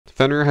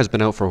Fenrir has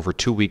been out for over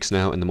 2 weeks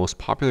now, and the most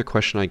popular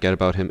question I get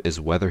about him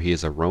is whether he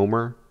is a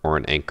roamer or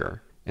an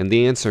anchor. And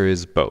the answer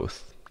is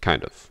both,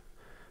 kind of.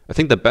 I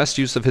think the best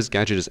use of his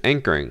gadget is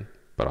anchoring,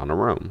 but on a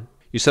roam.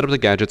 You set up the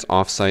gadgets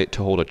off-site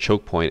to hold a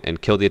choke point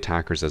and kill the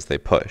attackers as they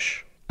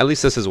push. At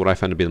least this is what I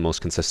found to be the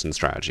most consistent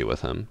strategy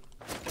with him.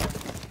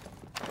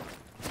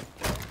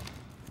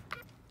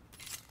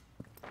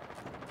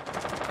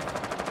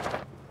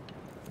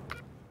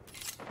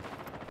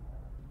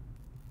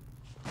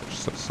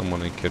 Just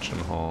someone in kitchen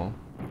hall.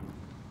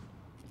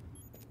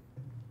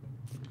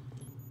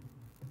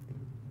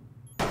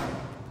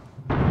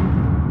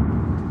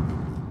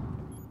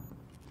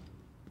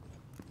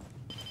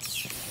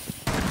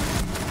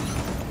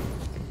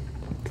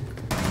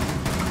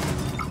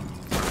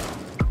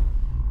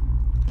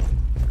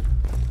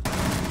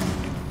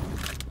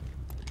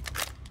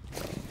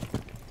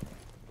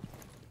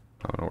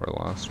 I don't know where the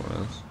last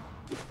one is.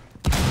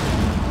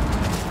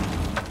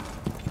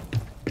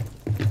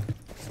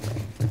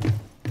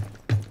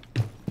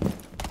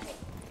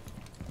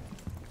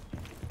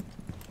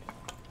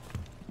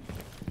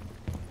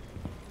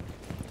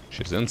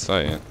 She's in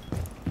sight.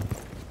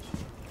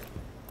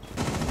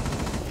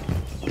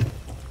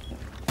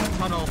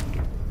 Tunnel.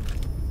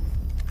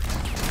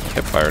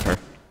 Hip fired her.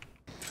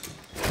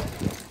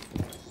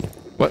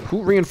 What?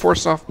 Who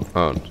reinforced off?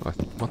 Oh,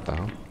 what the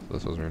hell?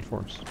 This was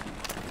reinforced.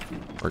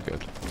 We're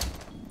good.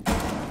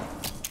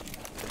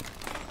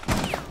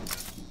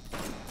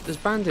 Does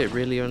Bandit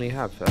really only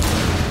have battery?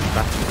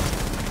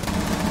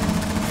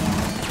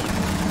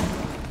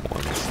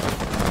 One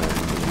second. I'm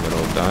in the middle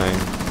of dying.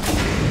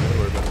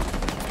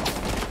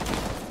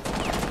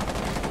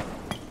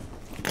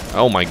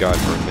 Oh my god,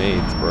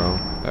 grenades, bro.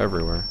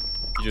 Everywhere.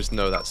 You just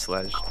know that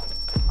sledge.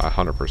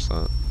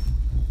 100%.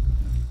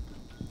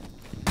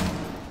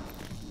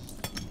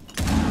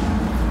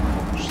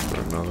 Just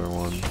throw another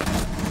one.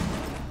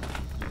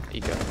 There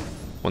you go.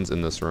 One's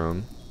in this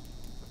room.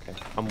 Okay.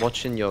 I'm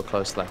watching your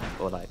close left,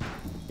 or like,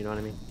 you know what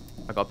I mean?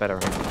 I got better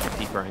angle,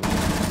 deeper angle.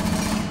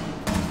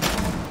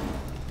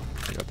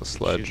 I got the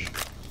sledge.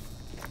 Shoot.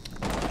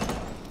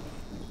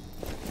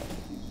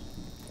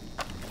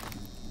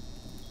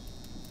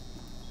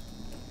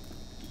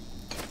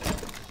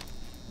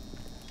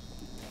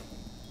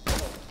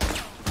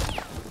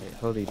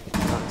 Holy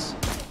nuts.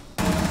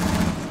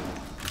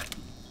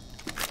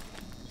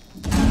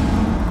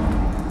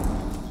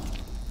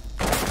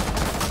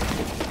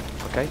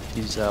 Okay,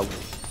 he's 1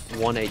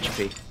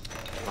 HP.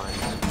 Fine.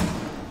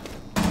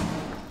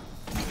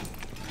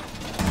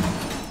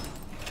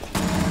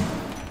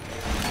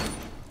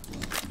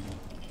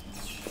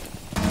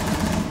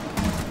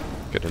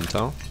 Good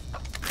intel.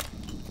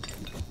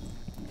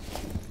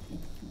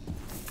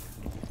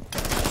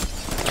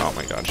 Oh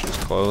my god, she was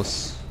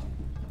close.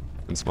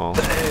 And small.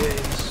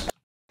 Thanks.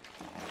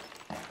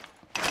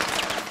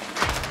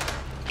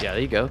 Yeah, there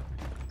you go.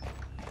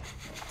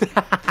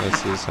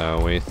 This is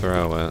how we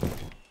throw it.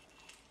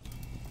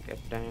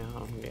 Get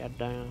down, get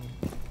down.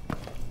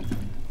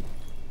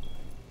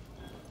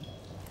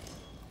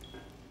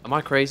 Am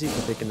I crazy for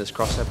thinking this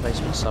crosshair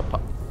placement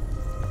subpar?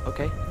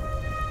 Okay.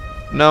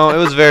 No, it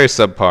was very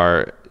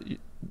subpar.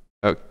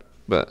 Oh,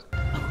 but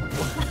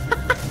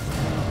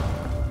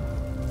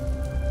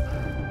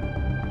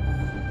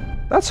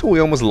that's who we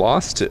almost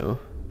lost to.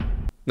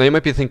 Now you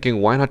might be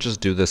thinking, why not just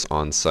do this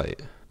on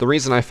site? The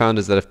reason I found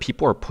is that if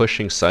people are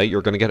pushing site,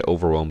 you're going to get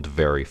overwhelmed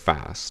very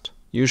fast.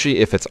 Usually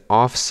if it's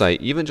off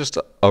site, even just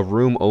a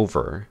room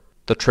over,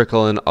 they'll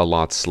trickle in a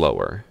lot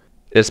slower.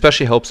 It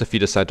especially helps if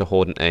you decide to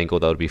hold an angle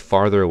that would be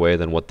farther away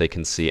than what they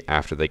can see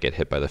after they get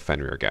hit by the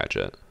Fenrir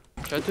gadget.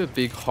 Should I do a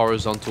big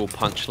horizontal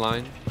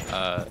punchline?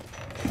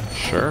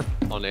 Sure.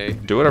 On A.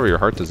 Do whatever your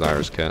heart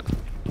desires, Kit.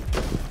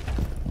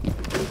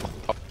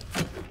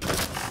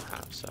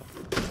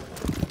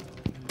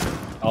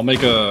 I'll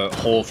make a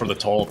hole for the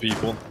tall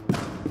people.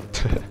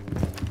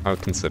 I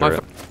would consider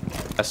it.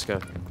 Let's go.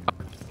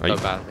 Are So you,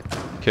 badly.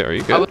 Kit, are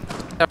you good?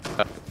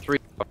 3.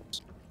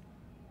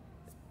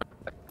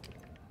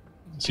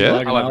 Is he Yeah?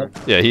 lagging However. out?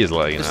 Yeah, he is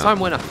lagging This out. time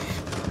winner.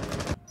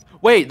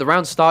 Wait, the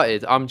round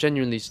started. I'm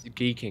genuinely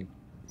geeking.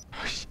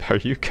 Are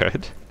you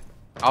good?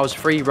 I was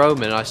free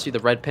roaming and I see the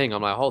red ping.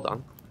 I'm like, hold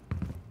on.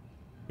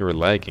 You were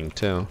lagging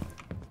too.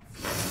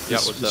 Yeah,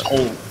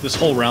 This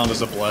whole round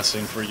is a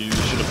blessing for you. You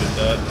should have been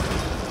dead.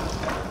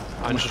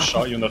 I know. just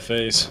shot you in the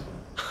face.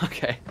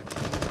 Okay.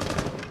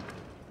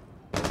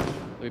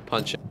 Let me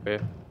punch it for you.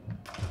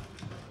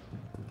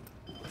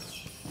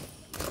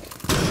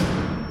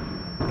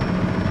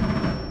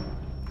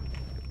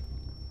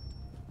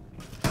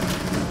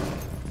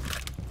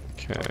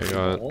 Okay, I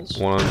got Walls?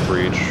 one on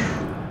breach,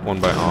 one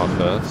by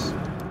office.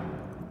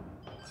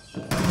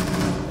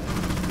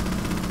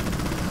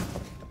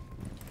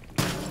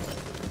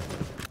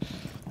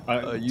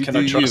 You Can do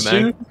I you, trust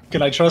man. you?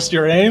 Can I trust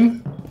your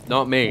aim?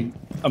 Not me.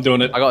 I'm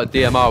doing it. I got a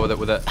DMR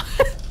with it.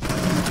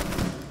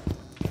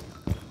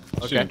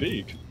 Shooting Okay.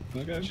 beak.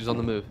 Okay. She's on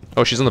the move.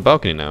 Oh, she's on the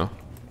balcony now.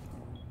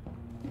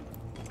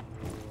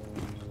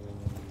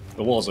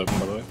 The wall's open,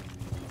 by the way.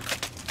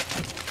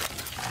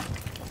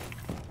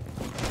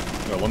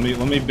 Oh, let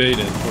me bait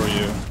it for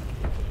you.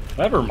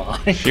 Never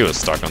mind. She was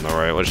stuck on the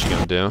right. What is she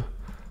gonna do?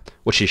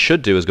 What she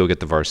should do is go get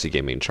the Varsity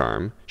Gaming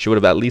charm. She would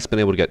have at least been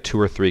able to get 2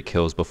 or 3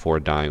 kills before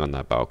dying on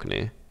that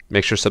balcony.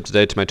 Make sure to sub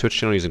today to my Twitch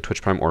channel using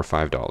Twitch Prime or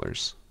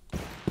 $5.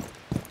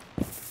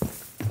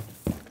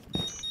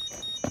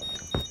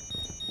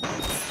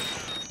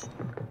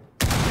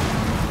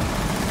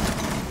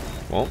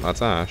 Well,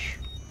 that's Ash.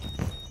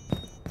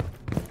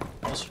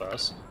 That was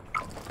fast.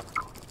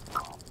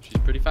 She's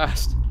pretty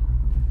fast.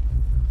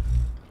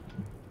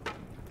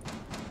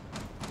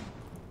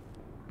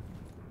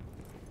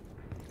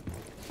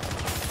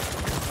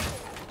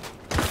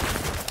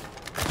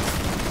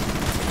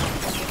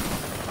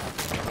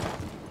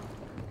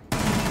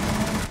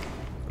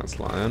 That's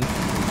Lion.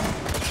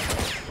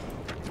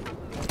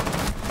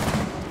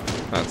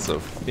 That's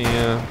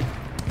Sophia.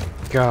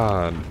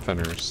 God,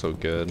 Fenrir is so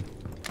good.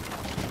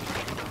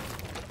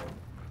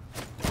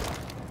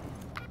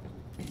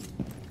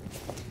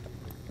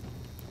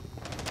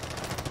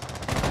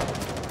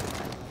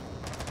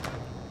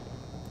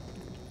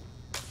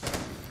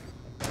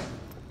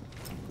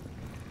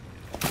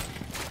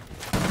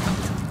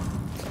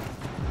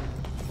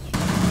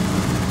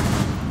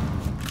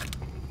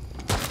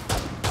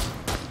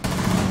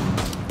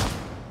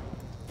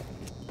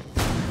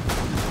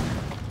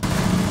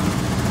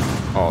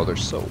 Oh, they're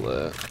so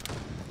lit.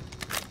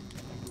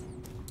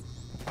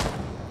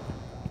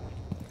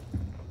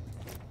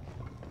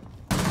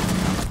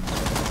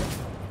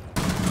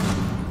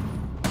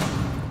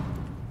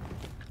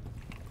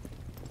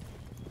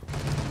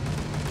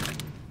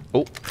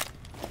 Oh.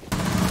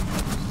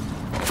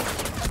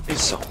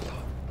 He's so low.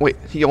 Wait,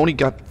 he only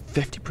got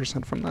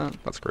 50% from that?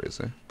 That's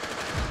crazy.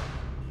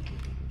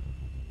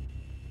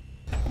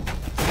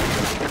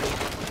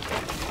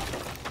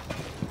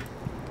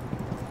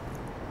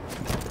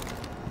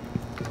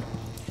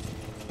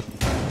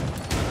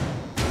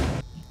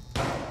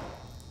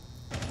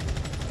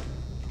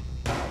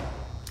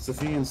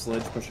 Sophia and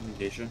Sledge pushing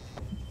Acacia.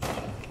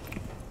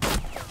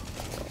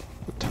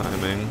 The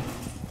timing.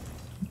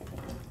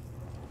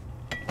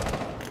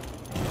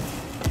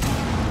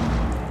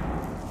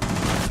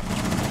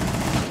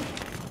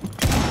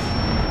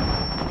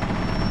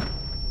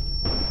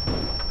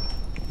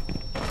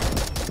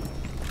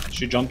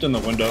 She jumped in the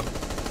window.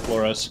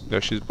 Flores. Yeah,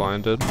 she's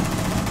blinded.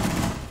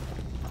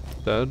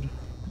 Dead.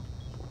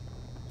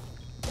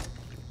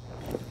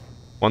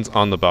 One's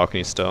on the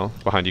balcony still.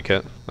 Behind you,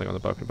 Kit. Like on the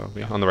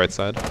balcony. On the right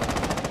side.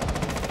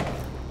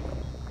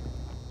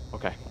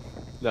 Okay.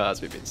 No,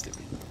 that's me being stupid.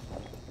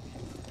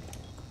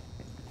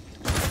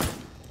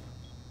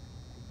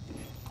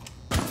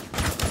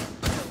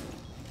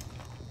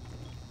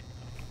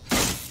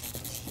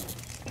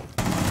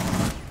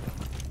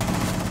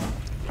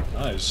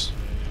 Nice.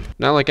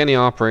 Now, like any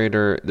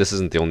operator, this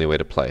isn't the only way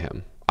to play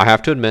him. I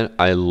have to admit,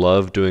 I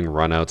love doing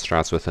run-out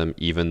strats with him,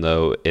 even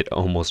though it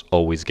almost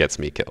always gets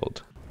me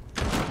killed.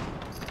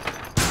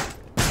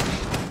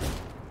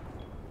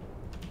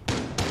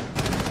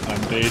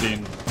 I'm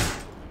baiting.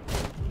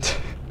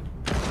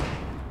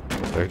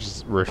 They're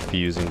just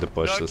refusing to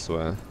push this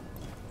way.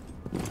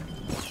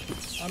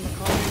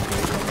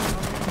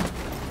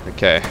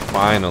 Okay,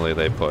 finally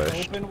they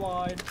pushed. Open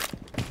wide.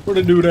 Where'd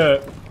it do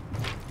that?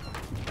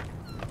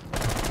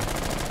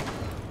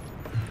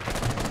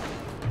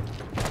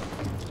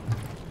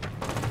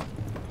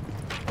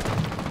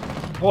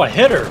 Oh, I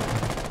hit her!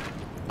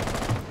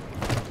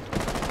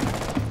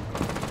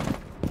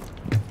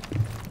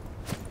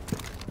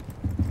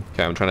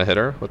 Okay, I'm trying to hit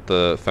her with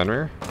the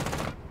Fenrir.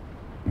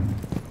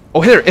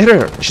 Oh, hit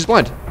her! She's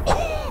blind!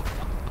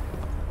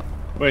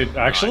 Wait,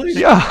 actually?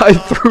 Yeah, I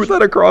threw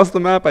that across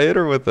the map. I hit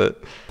her with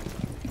it.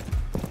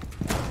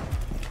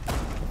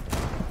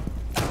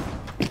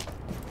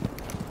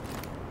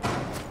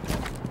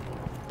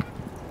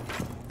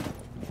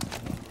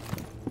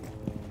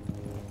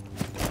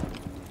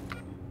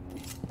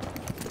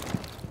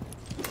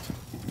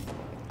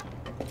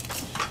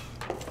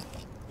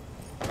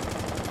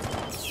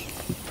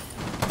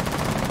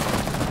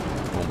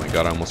 Oh my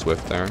god, I almost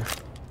whiffed there.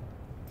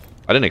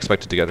 I didn't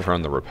expect it to get her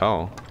on the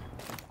rappel.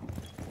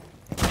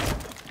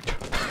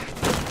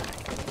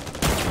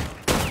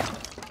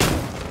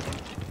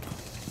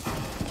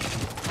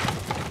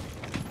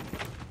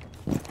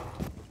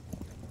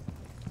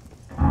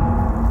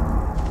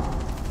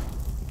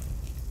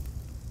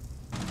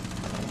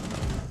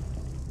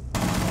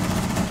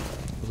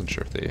 Wasn't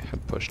sure if they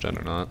had pushed in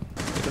or not.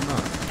 They did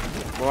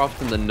not. More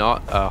often than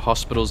not,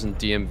 hospitals and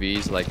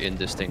DMVs like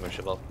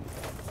indistinguishable.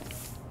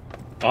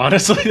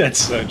 Honestly, that's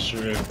so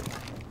true.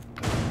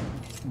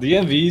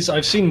 DMVs,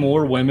 I've seen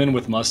more women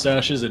with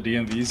mustaches at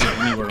DMVs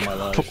than anywhere in my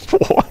life.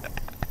 What?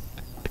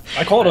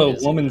 I called a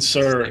woman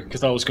sir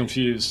because I was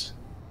confused.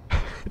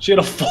 She had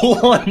a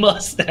full-on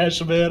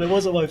mustache, man. It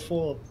wasn't my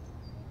fault.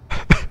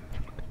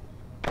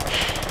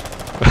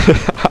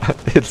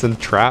 It's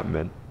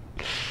entrapment.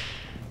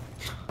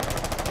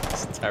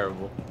 It's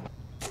terrible.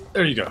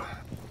 There you go.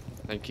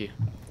 Thank you.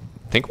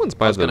 I think one's I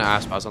by was the gonna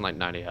ask, but I was on like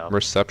 90 health.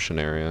 reception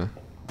area.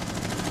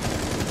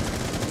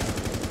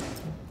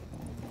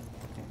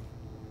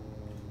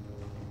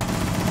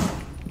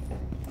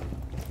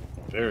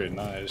 Very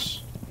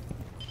nice.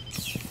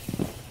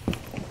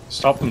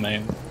 Stop the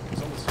main.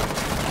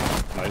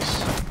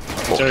 Nice.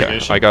 Okay,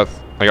 Interrogation. I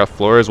got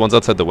floors. One's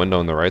outside the window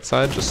on the right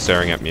side, just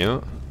staring at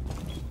mute.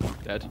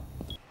 Dead.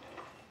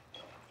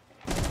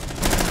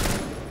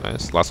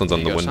 Nice. Last one's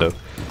on There the you go, window.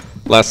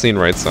 Last scene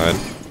right side.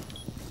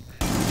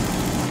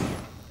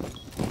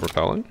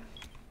 Repelling.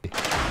 Here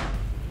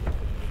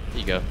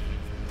you go.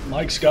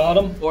 Mike's got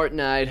him.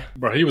 Fortnite.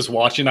 Bro, he was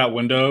watching that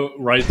window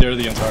right there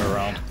the entire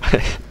round.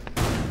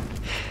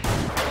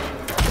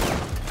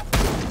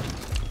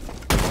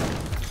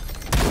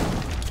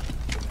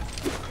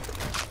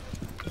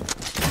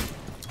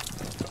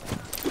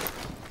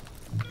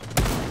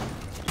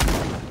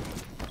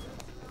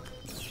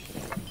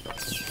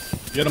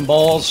 Get him,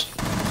 balls.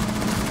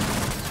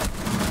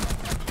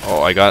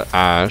 Oh, I got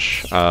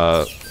Ash.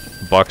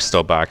 Buck's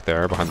still back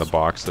there behind the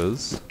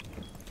boxes.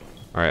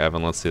 Alright,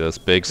 Evan, let's see this.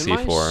 Big Can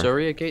my C4.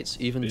 Surya gates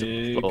even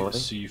Big deploy?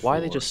 C4. Why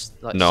are they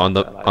just like No, on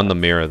sat there like the that?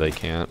 mirror they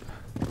can't.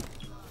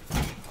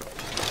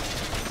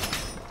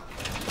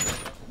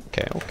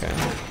 Okay, okay.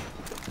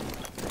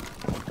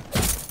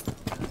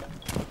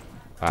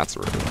 That's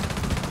rude.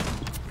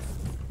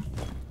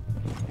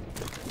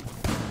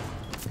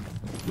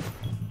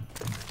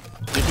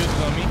 You good,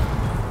 Tommy?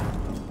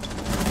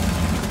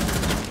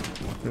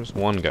 There's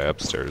one guy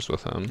upstairs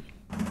with him.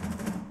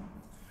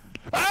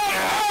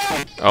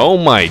 Oh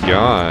my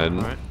god.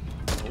 Alright.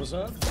 What was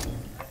that?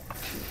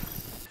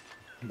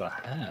 The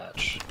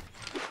hatch.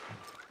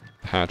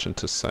 Hatch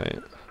into sight.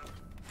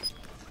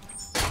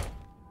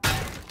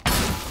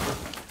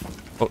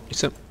 Oh, you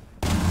see him?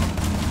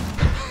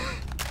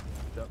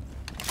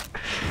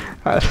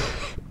 I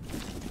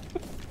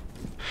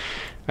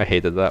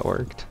hate that that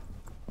worked.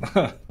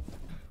 Are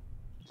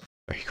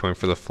you going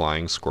for the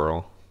flying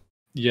squirrel?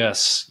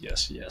 Yes,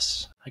 yes,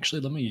 yes.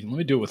 Actually, let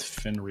me do it with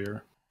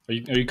Fenrir. Are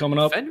you coming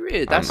up?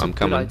 Fenrir, that's I'm a good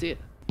coming. idea.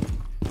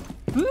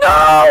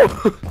 No!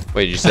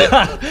 Wait, did you say?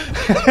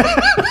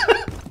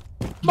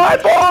 My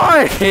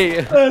boy!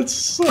 That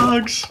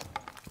sucks.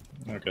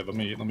 Okay, let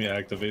me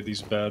activate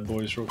these bad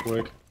boys real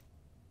quick.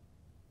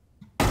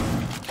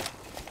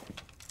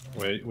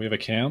 Wait, we have a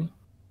cam?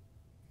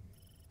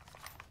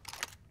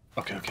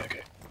 Okay, okay,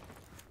 okay.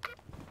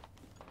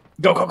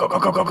 Go, go, go, go,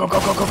 go, go, go, go,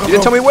 go, go, go. You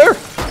didn't tell me where.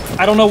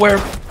 I don't know where.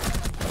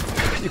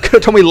 You could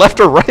have told me left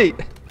or right.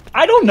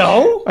 I don't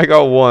know. I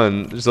got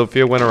one.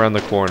 Sophia went around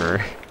the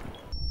corner.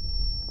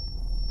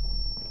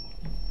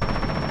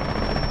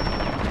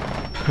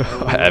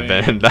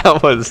 Evan,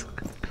 that was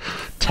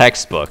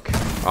textbook,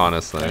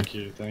 honestly. Thank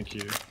you, thank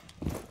you.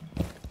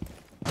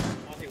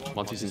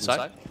 Monty's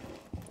inside.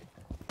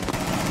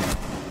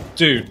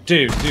 Dude,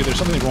 there's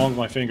something wrong with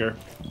my finger.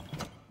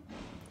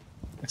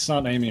 It's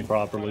not aiming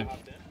properly.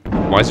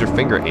 Why is your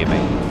finger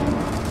aiming?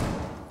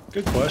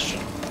 Good question.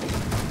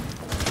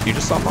 You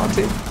just saw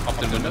Monty? Off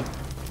the window.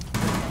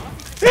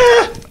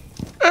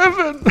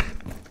 Evan!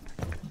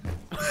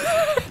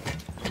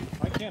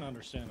 I can't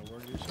understand a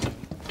word you're saying.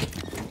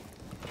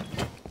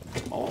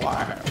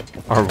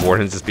 Our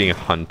warden's just being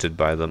hunted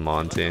by the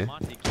Monty. I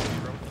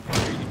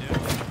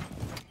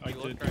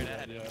did do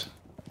that, yeah.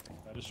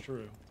 That is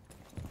true.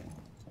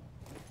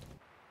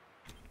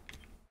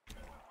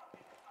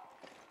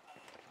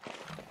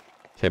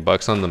 Okay,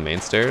 Buck's on the main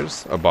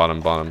stairs. Or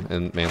bottom,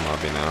 in main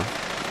lobby now.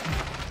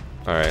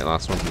 Alright,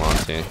 last one's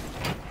Monty.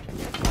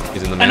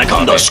 He's in the main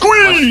lobby.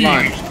 Squeeze!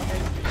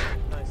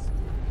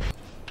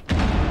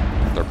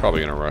 They're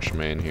probably gonna rush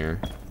main here.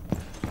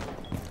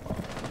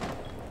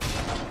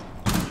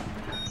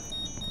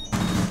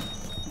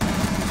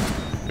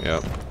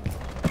 Yep.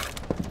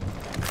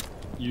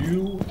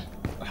 You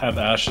have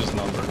Ash's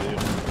number, dude.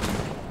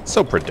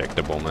 So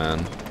predictable,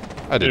 man.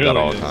 I did It that really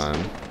all the is.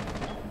 time.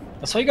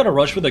 That's why you gotta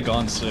rush with the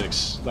Gun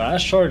 6. The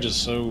Ash charge is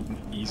so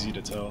easy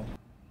to tell.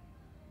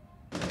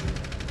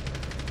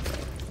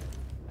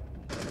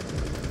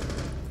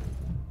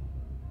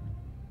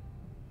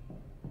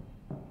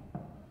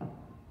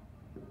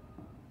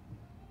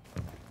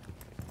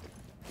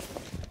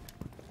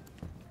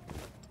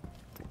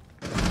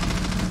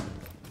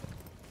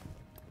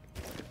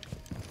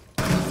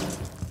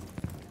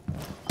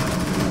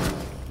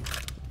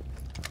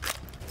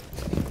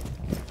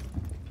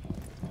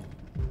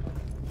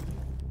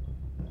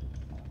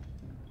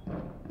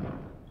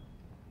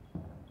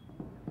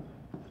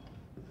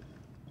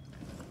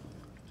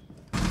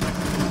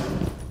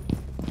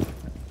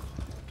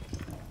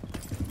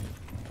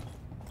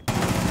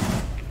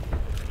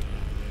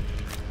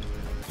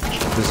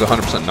 This is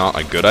 100% not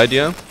a good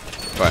idea,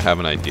 but I have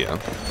an idea.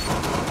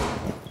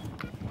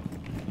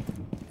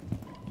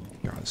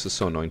 God, this is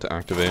so annoying to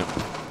activate.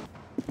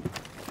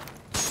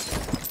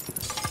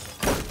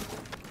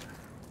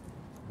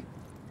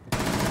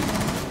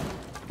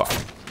 Fuck.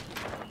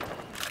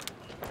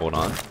 Hold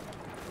on.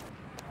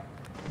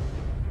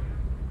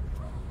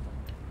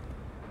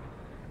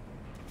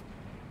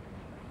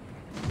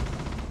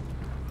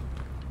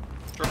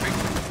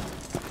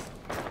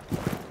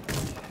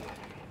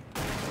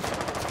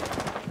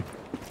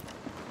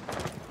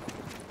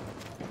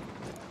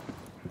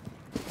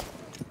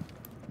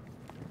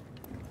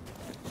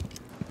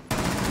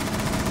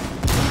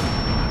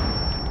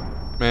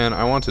 Man,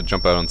 I want to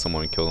jump out on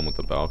someone and kill them with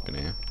the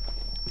balcony.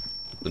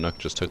 The Nook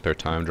just took their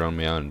time, droned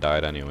me out, and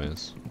died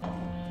anyways.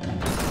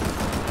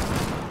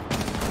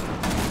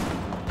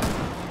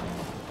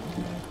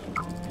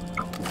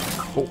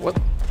 Oh, what?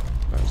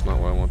 That's not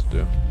what I want to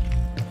do.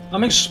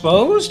 I'm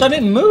exposed? I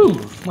didn't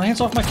move! My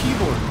hand's off my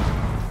keyboard.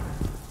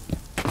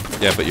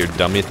 Yeah, but your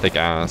dummy thick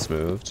ass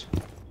moved.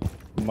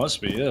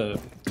 Must be it.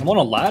 I'm on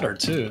a ladder,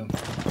 too.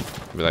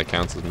 Maybe that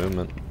counts as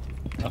movement.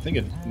 I think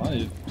it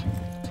might.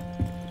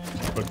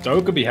 But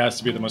Dokkaebi has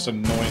to be the most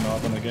annoying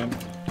op in the game.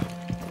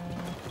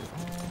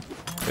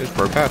 There's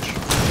pro patch.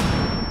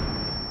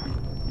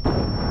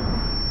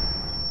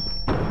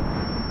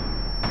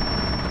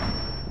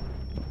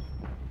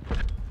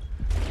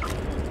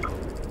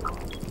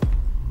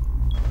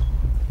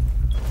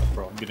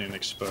 Bro, I'm getting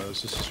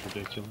exposed. This is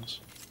ridiculous.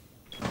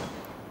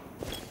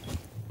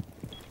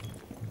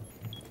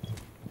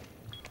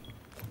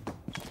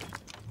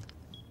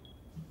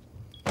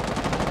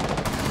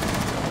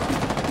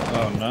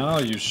 Oh, now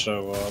you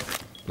show up.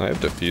 I have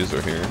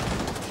diffuser here.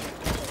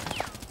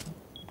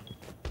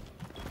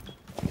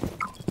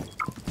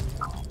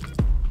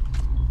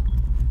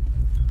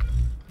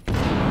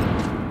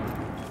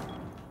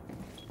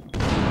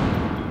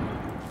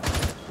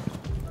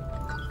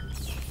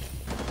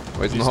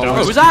 Wait, in the hallway.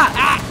 What was that?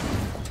 Ah!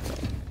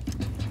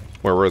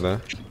 Where were they?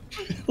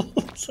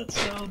 What's that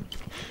sound?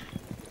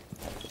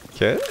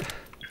 Kit?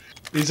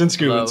 He's in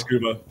scuba. Hello? In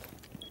scuba.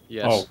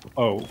 Yes.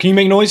 Oh. Can you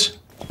make noise?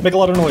 Make a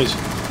lot of noise.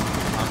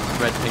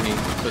 I'm red pinging.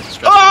 But it's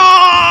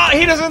Ah!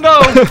 He doesn't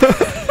know!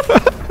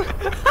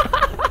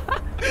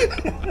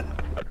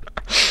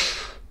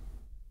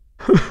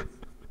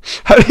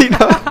 How did he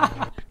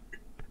not?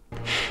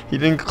 He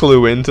didn't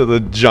clue into the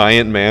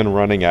giant man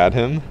running at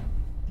him.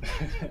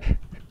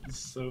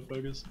 So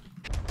focused.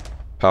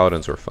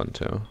 Paladins were fun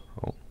too.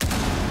 Oh.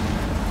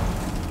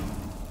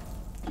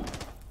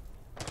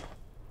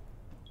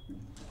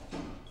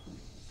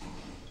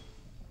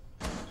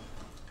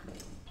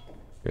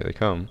 Here they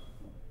come.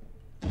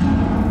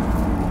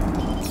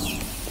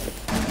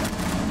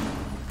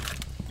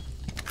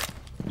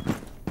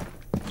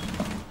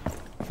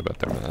 I bet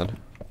they're mad.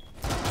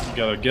 You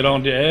gotta get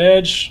on the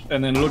edge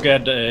and then look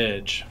at the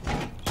edge.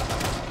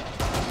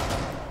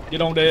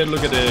 Get on the edge,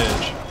 look at the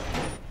edge.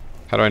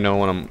 How do I know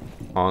when I'm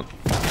on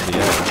the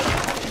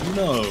edge? You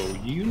know,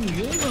 you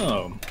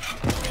know.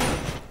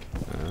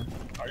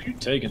 Are you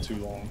taking too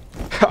long?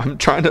 I'm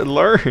trying to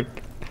learn.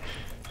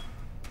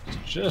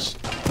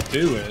 Just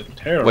do it.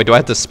 Terrible. Wait, do I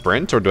have to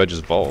sprint or do I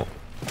just vault?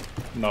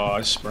 No,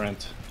 I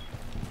sprint.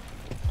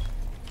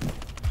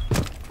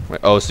 Wait,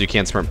 oh, so you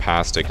can't sprint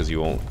past it because you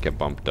won't get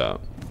bumped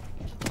up.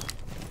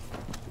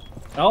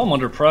 Now I'm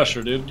under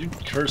pressure, dude. You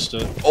cursed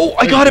it. Oh,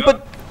 I got it,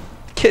 but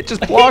Kit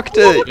just blocked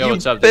it. Yo, you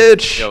what's up, dude?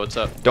 bitch. Yo, what's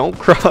up? Don't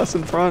cross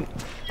in front.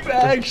 You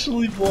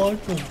actually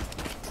blocked him.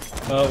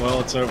 Oh, well,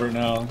 it's over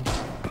now.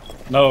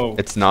 No.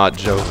 It's not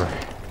Jover.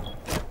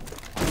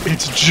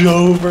 It's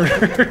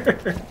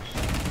Jover.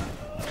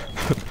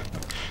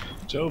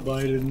 Joe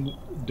Biden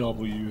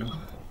W.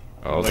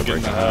 Oh, Like they're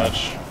in the breaking that.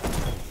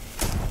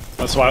 hatch.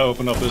 That's why I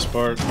opened up this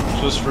part.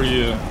 Just for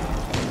you.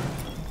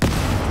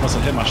 Must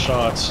have hit my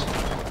shots.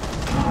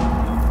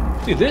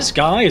 Dude, this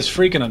guy is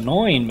freaking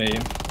annoying me.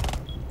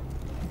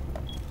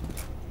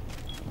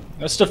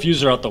 That's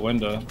diffuser out the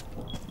window.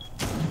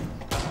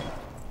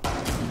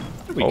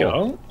 There we Oh.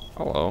 go.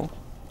 Hello.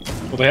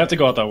 Well, they have to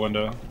go out that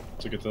window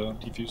to get the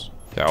defuse.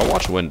 Yeah, I'll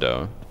watch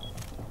window.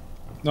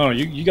 No,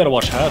 you gotta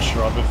watch hatch,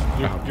 Rob. If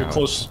you're, Oh, you're God.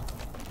 close.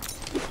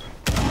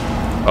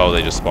 Oh,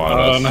 they just spotted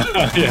Oh, us.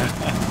 no, yeah.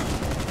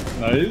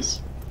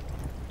 Nice.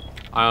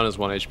 Ion is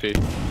 1 HP.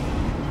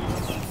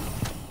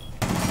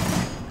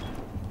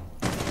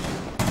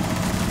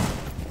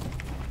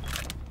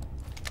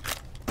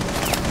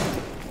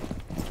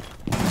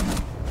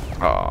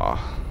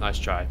 Aw. Nice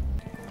try.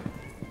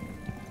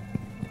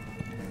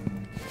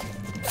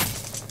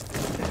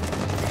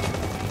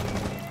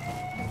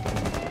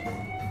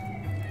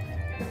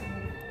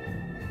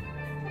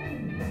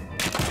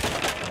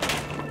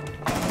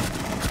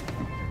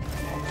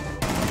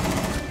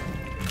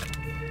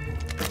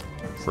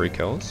 Free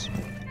kills.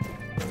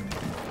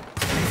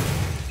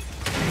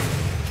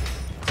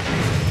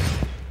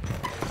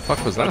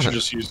 Fuck was I that? should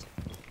just use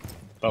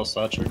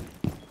Balsatric.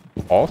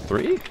 All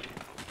three?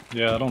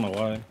 Yeah, I don't know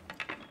why.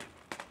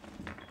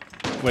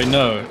 Wait,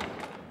 no.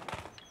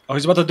 Oh,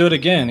 he's about to do it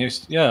again.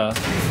 Yeah.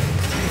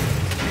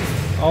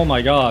 Oh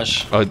my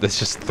gosh. Oh, that's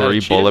just three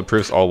cheated?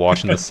 bulletproofs all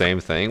watching the same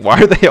thing.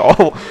 Why are they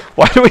all?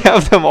 Why do we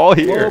have them all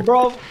here? Oh,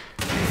 bro.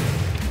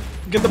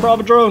 Get the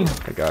Bravo drone.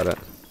 I got it.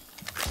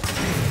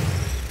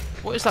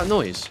 What is that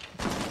noise?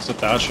 It's a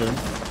Thatcher.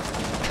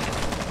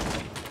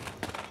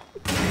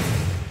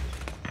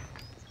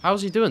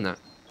 How's he doing that?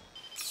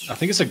 I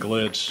think it's a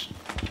glitch.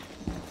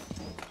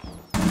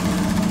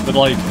 But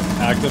like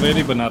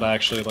activated, but not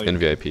actually like In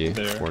VIP,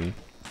 there. Warden.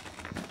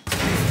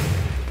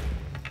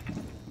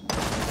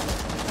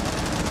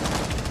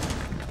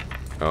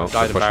 Oh,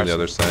 Died they're pushing the embarrassing.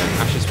 other side.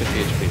 Ash is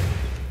 50 HP.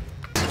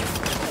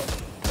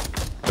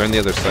 They're on the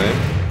other side.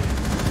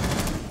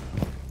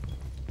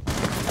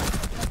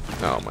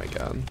 Oh my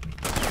god.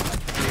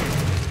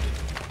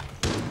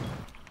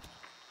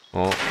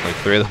 Well, like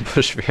 3 of them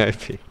push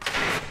VIP.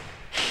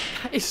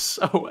 That is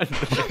so annoying.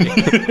 They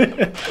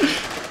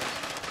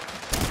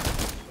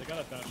got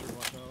a Thatcher,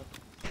 watch out.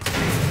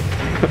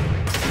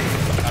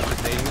 After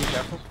dating you,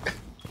 careful.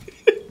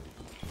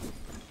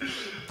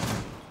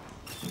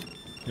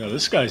 Yo,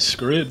 this guy's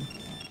screwed.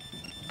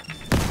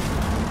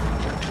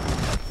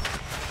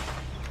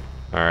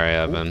 Alright,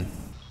 Evan.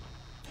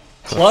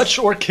 Clutch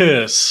or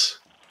kiss?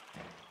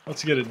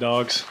 Let's get it,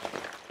 dogs.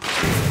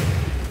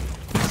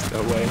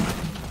 No way.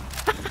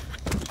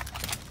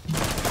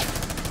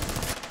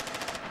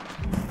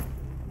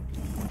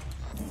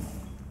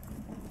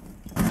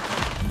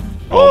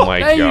 Oh my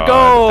god. There you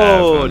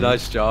go! Evan.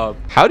 Nice job.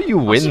 How do you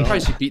I'm win?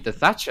 surprised you beat the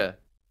Thatcher.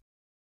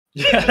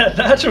 Yeah,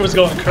 Thatcher was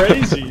going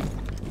crazy.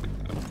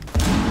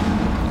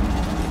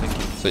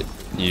 So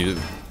you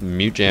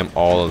mute jam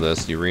all of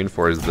this, you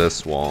reinforce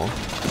this wall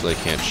so they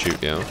can't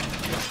shoot you.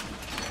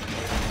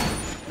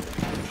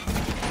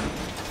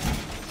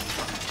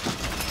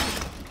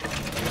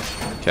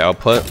 Okay, I'll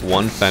put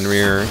one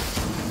Fenrir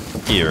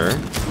here,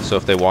 so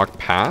if they walk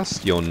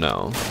past, you'll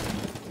know.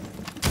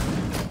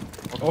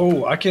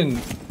 Oh, I can...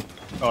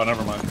 Oh,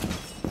 never mind.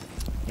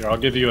 Here, I'll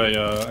give you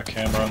a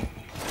camera.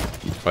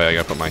 Oh yeah, I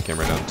gotta put my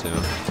camera down too.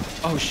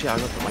 Oh shit, I'm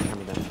gonna put my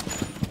camera down.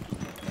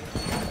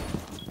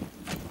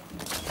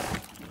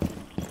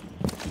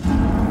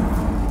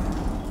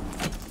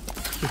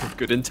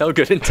 Good intel,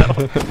 good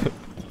intel.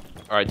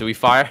 Alright, do we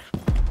fire?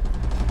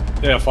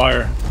 Yeah,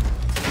 fire.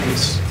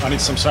 I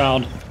need some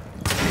sound.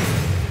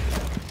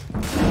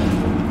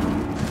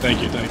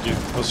 Thank you, thank you.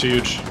 That was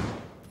huge.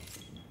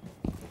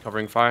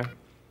 Covering fire.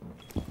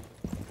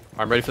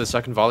 I'm ready for the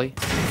second volley.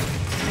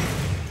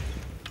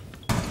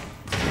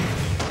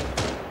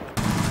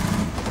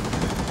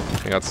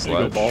 I got There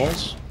you go, sledge.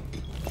 balls.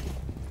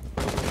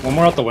 One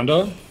more out the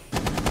window.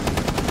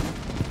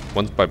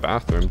 One's by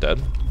bathroom, dead.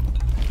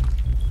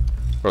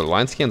 Bro, the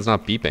line scan's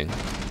not beeping.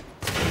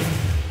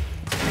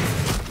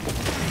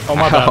 Oh,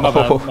 my bad, my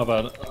Ow. bad, my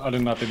bad. I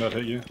did not think that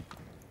hit you.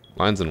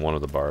 Line's in one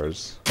of the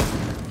bars.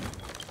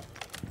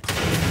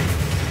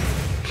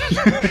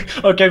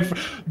 Okay,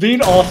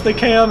 being off the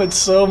cam, it's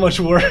so much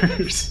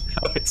worse.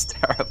 Oh, it's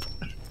terrible.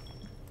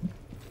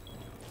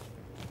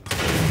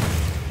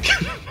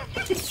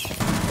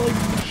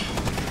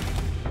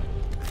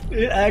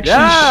 It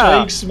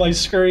actually shakes my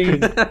screen.